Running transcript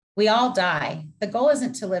We all die. The goal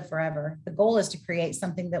isn't to live forever. The goal is to create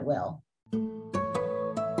something that will.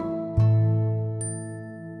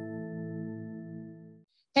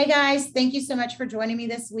 Hey guys, thank you so much for joining me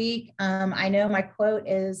this week. I know my quote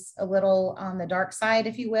is a little on the dark side,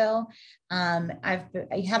 if you will. I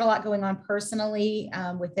had a lot going on personally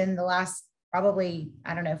within the last probably,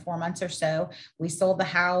 4 months or so. We sold the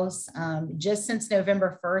house. Just since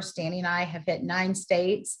November 1st, Danny and I have hit 9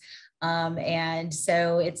 states. And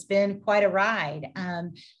so it's been quite a ride.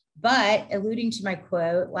 But alluding to my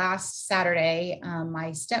quote, last Saturday,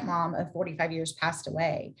 my stepmom of 45 years passed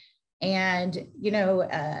away. And,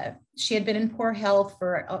 she had been in poor health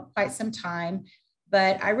for quite some time.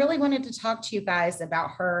 But I really wanted to talk to you guys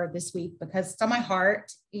about her this week because it's on my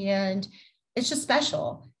heart and it's just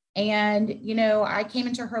special. And, I came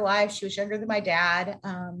into her life. She was younger than my dad.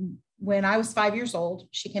 When I was 5 years old,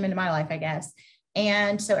 she came into my life, I guess.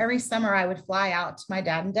 And so every summer I would fly out to my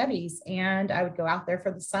dad and Debbie's and I would go out there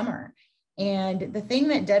for the summer. And the thing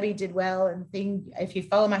that Debbie did well, and the thing, if you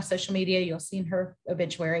follow my social media, you'll see in her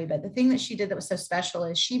obituary, but the thing that she did that was so special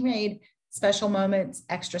is she made special moments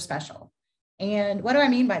extra special. And what do I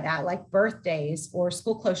mean by that? Like birthdays or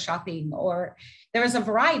school clothes shopping, or there was a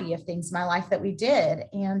variety of things in my life that we did.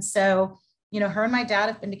 And so, her and my dad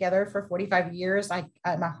have been together for 45 years. My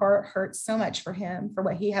heart hurts so much for him, for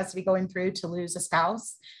what he has to be going through to lose a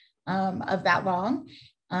spouse of that long.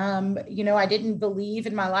 I didn't believe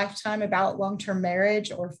in my lifetime about long-term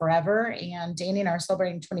marriage or forever. And Danny and I are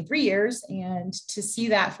celebrating 23 years. And to see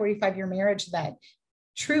that 45-year marriage, that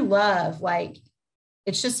true love, like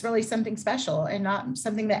it's just really something special and not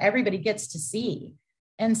something that everybody gets to see.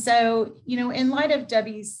 And so, in light of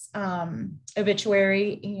Debbie's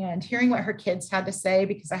obituary and hearing what her kids had to say,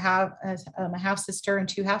 because I have a half sister and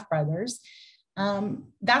 2 half brothers,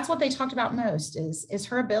 that's what they talked about most is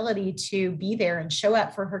her ability to be there and show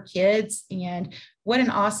up for her kids. And what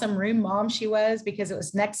an awesome room mom she was, because it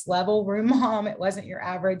was next level room mom. It wasn't your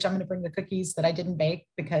average, I'm going to bring the cookies that I didn't bake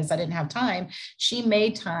because I didn't have time. She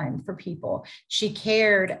made time for people. She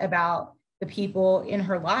cared about the people in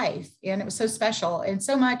her life. And it was so special. And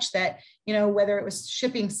so much that, whether it was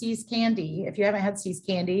shipping See's candy, if you haven't had See's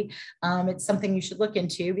candy, it's something you should look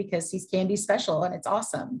into because See's candy is special and it's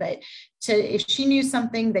awesome. But if she knew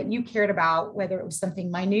something that you cared about, whether it was something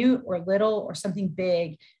minute or little or something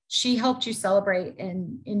big, she helped you celebrate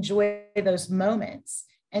and enjoy those moments.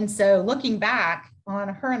 And so looking back on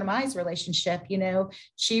her and Mai's relationship,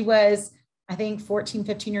 she was, I think, 14,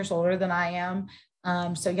 15 years older than I am.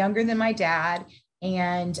 So younger than my dad.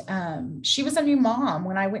 And she was a new mom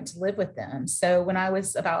when I went to live with them. So when I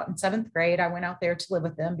was about in 7th grade, I went out there to live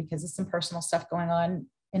with them because of some personal stuff going on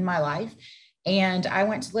in my life. And I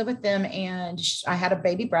went to live with them and I had a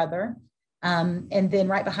baby brother. And then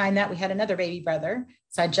right behind that, we had another baby brother.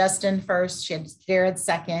 So I had Justin first, she had Jared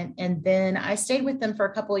second. And then I stayed with them for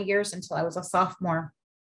a couple of years until I was a sophomore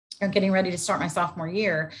or getting ready to start my sophomore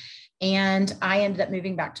year. And I ended up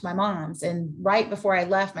moving back to my mom's. And right before I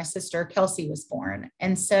left, my sister Kelsey was born.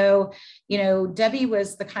 And so, Debbie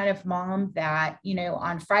was the kind of mom that,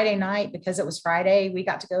 on Friday night, because it was Friday, we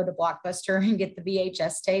got to go to Blockbuster and get the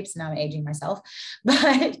VHS tapes. Now I'm aging myself,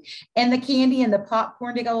 and the candy and the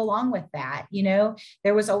popcorn to go along with that.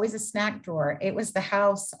 There was always a snack drawer. It was the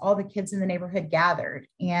house, all the kids in the neighborhood gathered.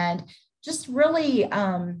 And just really,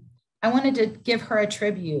 I wanted to give her a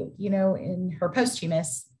tribute, in her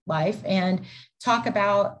posthumous life and talk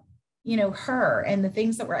about, her and the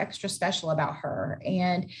things that were extra special about her.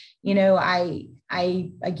 And, I,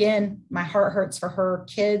 again, my heart hurts for her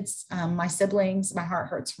kids, my siblings, my heart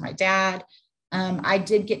hurts for my dad. I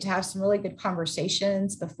did get to have some really good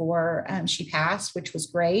conversations before she passed, which was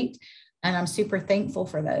great. And I'm super thankful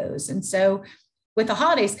for those. And so with the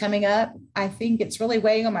holidays coming up, I think it's really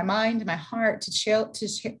weighing on my mind and my heart to share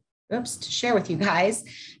with you guys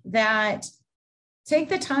that take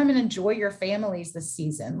the time and enjoy your families this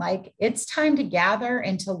season. Like it's time to gather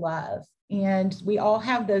and to love. And we all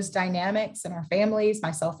have those dynamics in our families,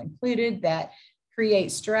 myself included, that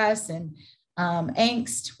create stress and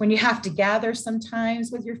angst when you have to gather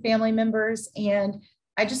sometimes with your family members. And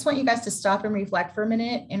I just want you guys to stop and reflect for a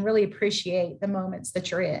minute and really appreciate the moments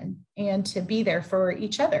that you're in and to be there for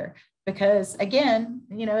each other. Because again,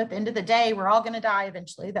 at the end of the day, we're all going to die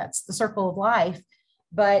eventually. That's the circle of life.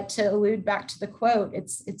 But to allude back to the quote,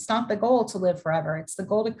 it's not the goal to live forever. It's the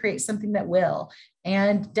goal to create something that will.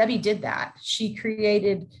 And Debbie did that. She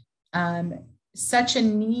created such a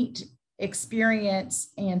neat experience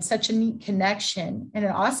and such a neat connection and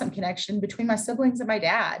an awesome connection between my siblings and my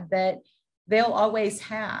dad they'll always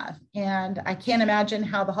have. And I can't imagine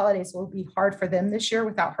how the holidays will be hard for them this year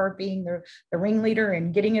without her being the ringleader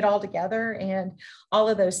and getting it all together and all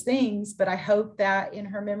of those things. But I hope that in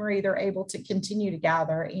her memory, they're able to continue to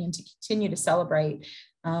gather and to continue to celebrate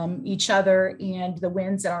each other and the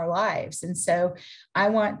wins in our lives. And so I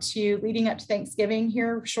want to, leading up to Thanksgiving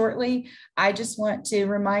here shortly, I just want to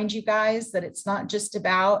remind you guys that it's not just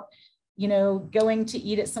about, you know, going to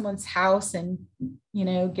eat at someone's house and, you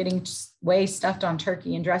know, getting way stuffed on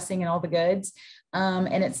turkey and dressing and all the goods.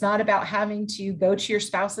 And it's not about having to go to your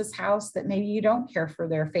spouse's house that maybe you don't care for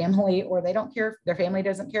their family, or they don't care, their family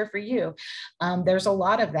doesn't care for you. There's a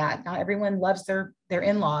lot of that. Not everyone loves their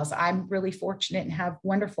in-laws. I'm really fortunate and have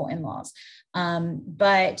wonderful in-laws.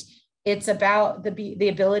 But it's about the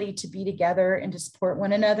ability to be together and to support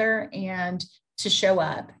one another and to show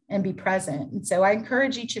up and be present. And so I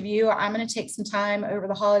encourage each of you, I'm going to take some time over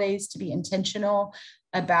the holidays to be intentional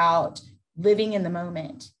about living in the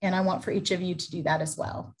moment. And I want for each of you to do that as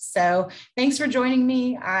well. So thanks for joining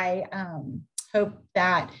me. I hope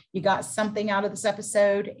that you got something out of this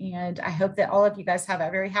episode. And I hope that all of you guys have a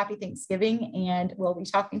very happy Thanksgiving, and we'll be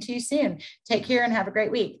talking to you soon. Take care and have a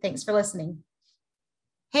great week. Thanks for listening.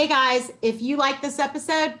 Hey guys, if you like this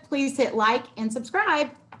episode, please hit like and subscribe.